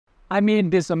I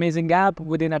made this amazing app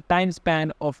within a time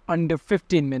span of under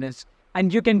 15 minutes.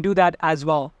 And you can do that as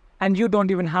well. And you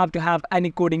don't even have to have any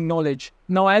coding knowledge.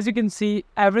 Now, as you can see,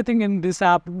 everything in this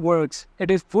app works. It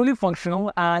is fully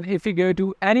functional, and if you go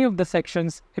to any of the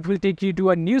sections, it will take you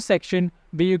to a new section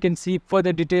where you can see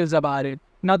further details about it.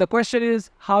 Now, the question is,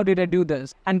 how did I do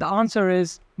this? And the answer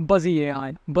is Buzzy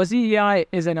AI. Buzzy AI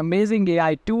is an amazing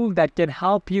AI tool that can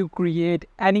help you create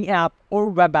any app or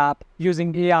web app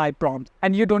using AI prompts.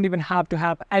 And you don't even have to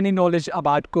have any knowledge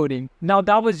about coding. Now,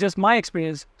 that was just my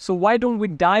experience. So why don't we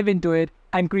dive into it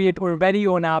and create our very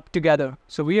own app together?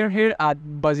 So we are here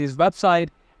at Buzzy's website.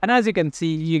 And as you can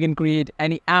see, you can create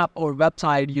any app or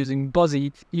website using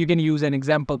Buzzy. You can use an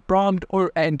example prompt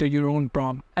or enter your own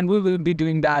prompt. And we will be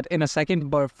doing that in a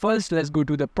second. But first, let's go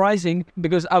to the pricing,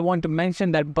 because I want to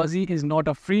mention that Buzzy is not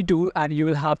a free tool and you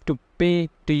will have to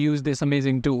pay to use this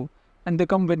amazing tool. And they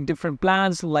come with different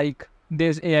plans, like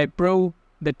there's AI Pro,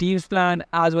 the Teams plan,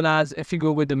 as well as if you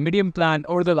go with the medium plan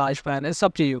or the large plan, it's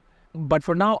up to you. But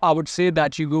for now, I would say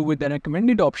that you go with the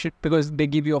recommended option because they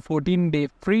give you a 14-day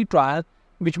free trial,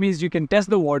 which means you can test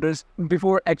the waters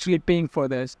before actually paying for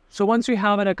this. So once you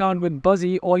have an account with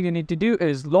Buzzy, all you need to do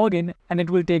is log in and it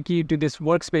will take you to this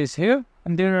workspace here.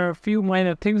 And there are a few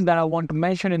minor things that I want to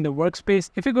mention in the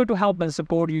workspace. If you go to help and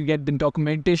support, you get the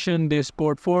documentation, the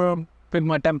support forum,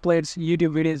 Figma templates,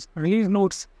 YouTube videos, release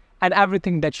notes, and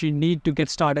everything that you need to get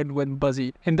started with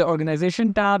Buzzy. In the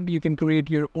organization tab, you can create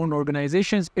your own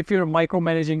organizations if you're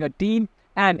micromanaging a team.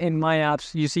 And in My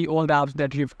Apps, you see all the apps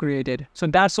that you've created. So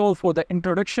that's all for the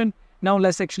introduction. Now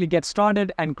let's actually get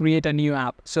started and create a new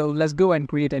app. So let's go and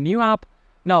create a new app.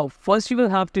 Now, first you will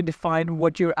have to define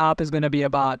what your app is going to be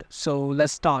about. So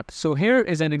let's start. So here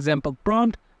is an example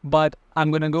prompt, but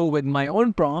I'm going to go with my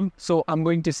own prompt. So I'm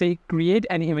going to say create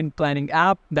an event planning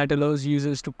app that allows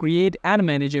users to create and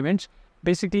manage events.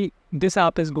 Basically, this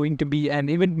app is going to be an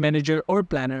event manager or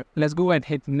planner. Let's go and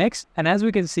hit next. And as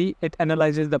we can see, it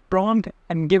analyzes the prompt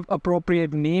and give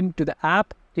appropriate name to the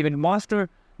app, event master,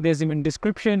 there's event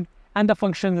description, and the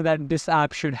functions that this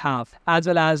app should have, as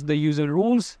well as the user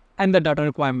rules and the data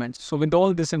requirements. So with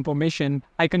all this information,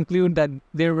 I conclude that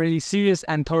they're really serious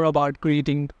and thorough about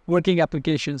creating working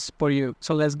applications for you.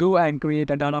 So let's go and create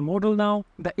a data model now.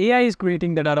 The AI is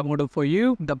creating the data model for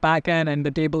you, the backend and the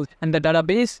tables and the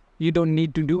database. You don't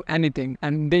need to do anything.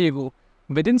 And there you go.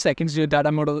 Within seconds, your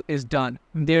data model is done.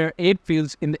 There are 8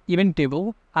 fields in the event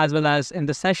table, as well as in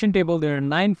the session table, there are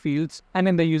 9 fields, and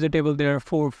in the user table, there are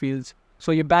 4 fields.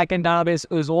 So your backend database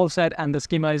is all set and the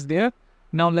schema is there.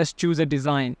 Now let's choose a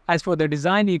design. As for the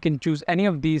design, you can choose any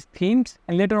of these themes,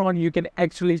 and later on you can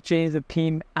actually change the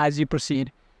theme as you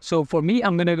proceed. So for me,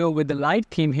 I'm going to go with the light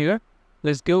theme here.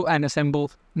 Let's go and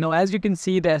assemble. Now, as you can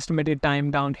see, the estimated time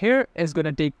down here is going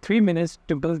to take 3 minutes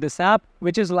to build this app,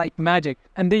 which is like magic.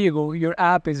 And there you go, your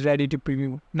app is ready to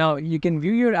preview. Now you can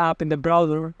view your app in the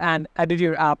browser and edit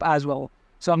your app as well.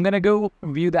 So I'm going to go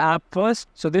view the app first.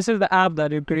 So this is the app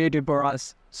that you created for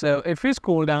us. So if we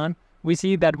scroll down, we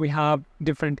see that we have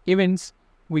different events.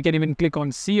 We can even click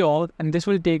on see all, and this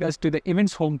will take us to the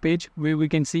events homepage where we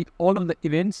can see all of the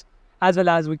events, as well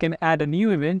as we can add a new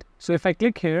event. So if I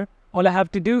click here, all I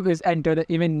have to do is enter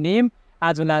the event name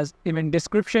as well as event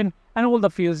description and all the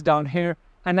fields down here.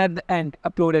 And at the end,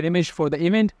 upload an image for the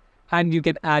event, and you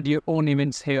can add your own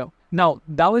events here. Now,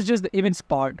 that was just the events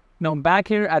part. Now back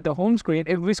here at the home screen,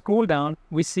 if we scroll down,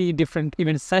 we see different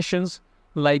event sessions,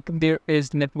 like there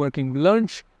is networking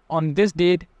lunch on this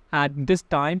date at this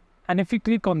time. And if you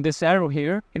click on this arrow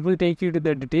here, it will take you to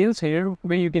the details here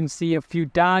where you can see a few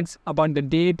tags about the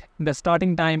date, the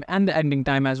starting time and the ending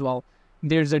time as well.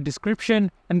 There's a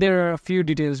description and there are a few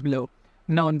details below.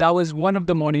 Now that was one of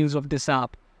the modules of this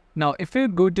app. Now if you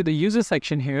go to the user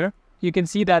section here, you can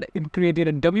see that it created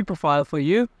a dummy profile for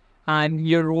you and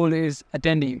your role is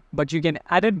attendee. But you can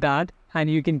edit that and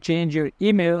you can change your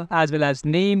email as well as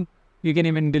name. You can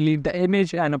even delete the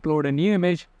image and upload a new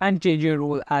image and change your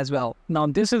role as well. Now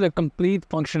this is a complete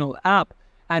functional app.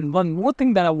 And one more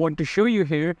thing that I want to show you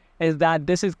here is that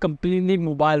this is completely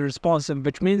mobile responsive,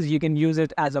 which means you can use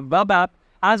it as a web app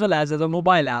as well as a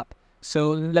mobile app.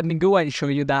 So let me go and show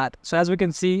you that. So as we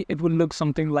can see, it will look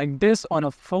something like this on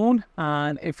a phone.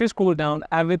 And if you scroll down,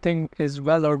 everything is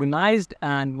well organized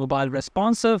and mobile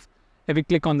responsive. If we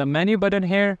click on the menu button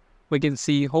here, we can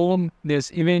see home,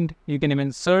 there's event, you can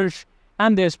even search,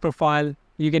 and there's profile.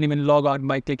 You can even log out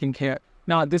by clicking here.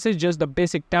 Now, this is just the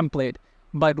basic template.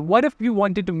 But what if you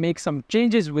wanted to make some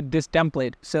changes with this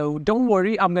template? So don't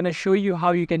worry, I'm going to show you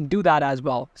how you can do that as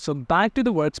well. So back to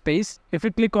the workspace. If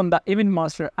you click on the Event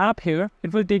Master app here,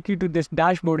 it will take you to this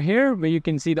dashboard here where you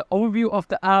can see the overview of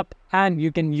the app and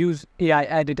you can use AI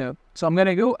editor. So I'm going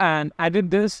to go and edit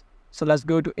this. So let's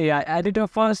go to AI editor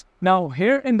first. Now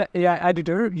here in the AI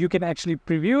editor, you can actually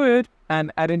preview it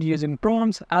and edit using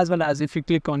prompts, as well as if you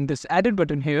click on this edit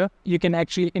button here, you can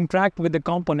actually interact with the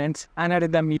components and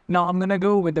edit them. Now I'm gonna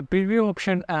go with the preview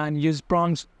option and use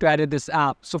prompts to edit this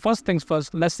app. So first things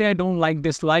first, let's say I don't like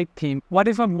this light theme. What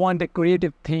if I want a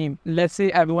creative theme? Let's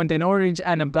say I want an orange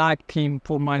and a black theme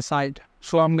for my site.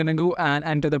 So I'm gonna go and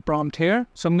enter the prompt here.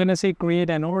 So I'm gonna say create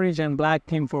an orange and black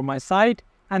theme for my site.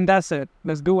 And that's it.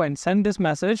 Let's go and send this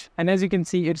message. And as you can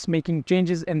see, it's making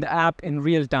changes in the app in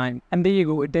real time. And there you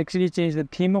go. It actually changed the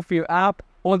theme of your app.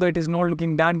 Although it is not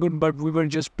looking that good, but we were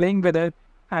just playing with it.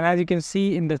 And as you can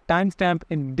see in the timestamp,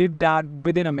 it did that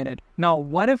within a minute. Now,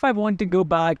 what if I want to go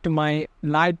back to my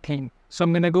light theme? So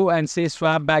I'm going to go and say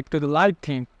swap back to the light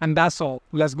theme. And that's all.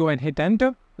 Let's go and hit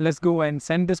enter. Let's go and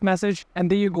send this message. And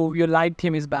there you go. Your light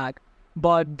theme is back.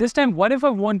 But this time, what if I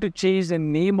want to change the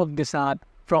name of this app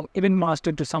from Event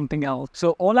Master to something else?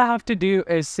 So all I have to do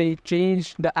is say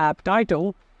change the app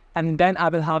title, and then I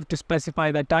will have to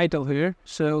specify the title here.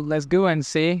 So let's go and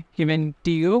say Event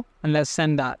TO and let's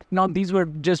send that. Now these were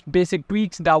just basic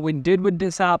tweaks that we did with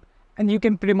this app, and you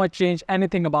can pretty much change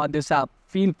anything about this app.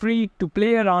 Feel free to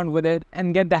play around with it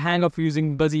and get the hang of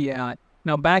using Buzzy AI.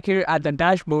 Now back here at the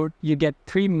dashboard, you get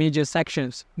three major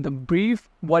sections. The brief,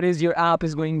 what is your app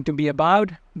is going to be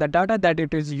about, the data that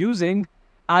it is using,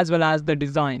 as well as the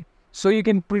design. So you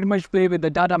can pretty much play with the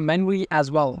data manually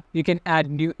as well. You can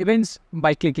add new events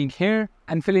by clicking here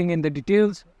and filling in the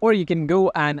details, or you can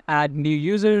go and add new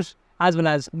users as well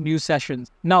as new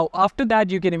sessions. Now after that,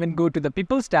 you can even go to the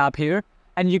People's tab here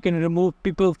and you can remove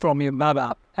people from your web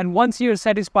app. And once you're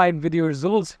satisfied with your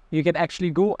results, you can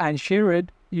actually go and share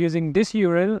it using this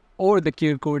URL or the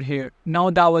QR code here. Now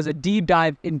that was a deep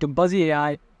dive into Buzzy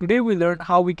AI. Today we learned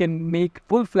how we can make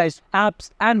full-fledged apps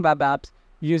and web apps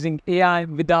using AI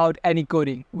without any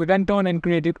coding. We went on and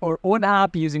created our own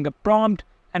app using a prompt,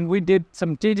 and we did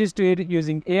some changes to it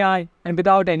using AI and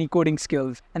without any coding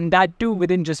skills, and that too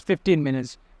within just 15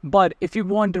 minutes. But if you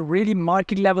want a really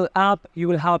market level app, you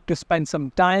will have to spend some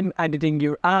time editing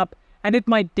your app, and it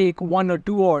might take 1 or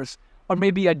 2 hours or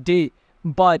maybe a day.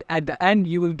 But at the end,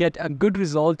 you will get a good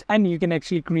result and you can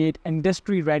actually create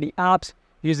industry ready apps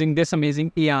using this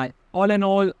amazing AI. All in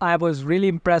all, I was really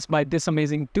impressed by this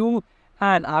amazing tool,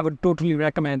 and I would totally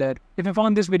recommend it. If you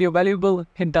found this video valuable,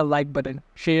 hit the like button.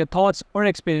 Share your thoughts or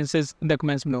experiences in the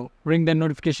comments below. Ring the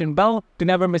notification bell to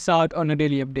never miss out on our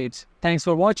daily updates. Thanks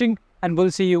for watching, and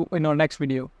we'll see you in our next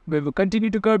video, where we'll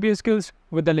continue to curb your skills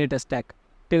with the latest tech.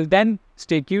 Till then,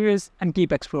 stay curious and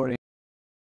keep exploring.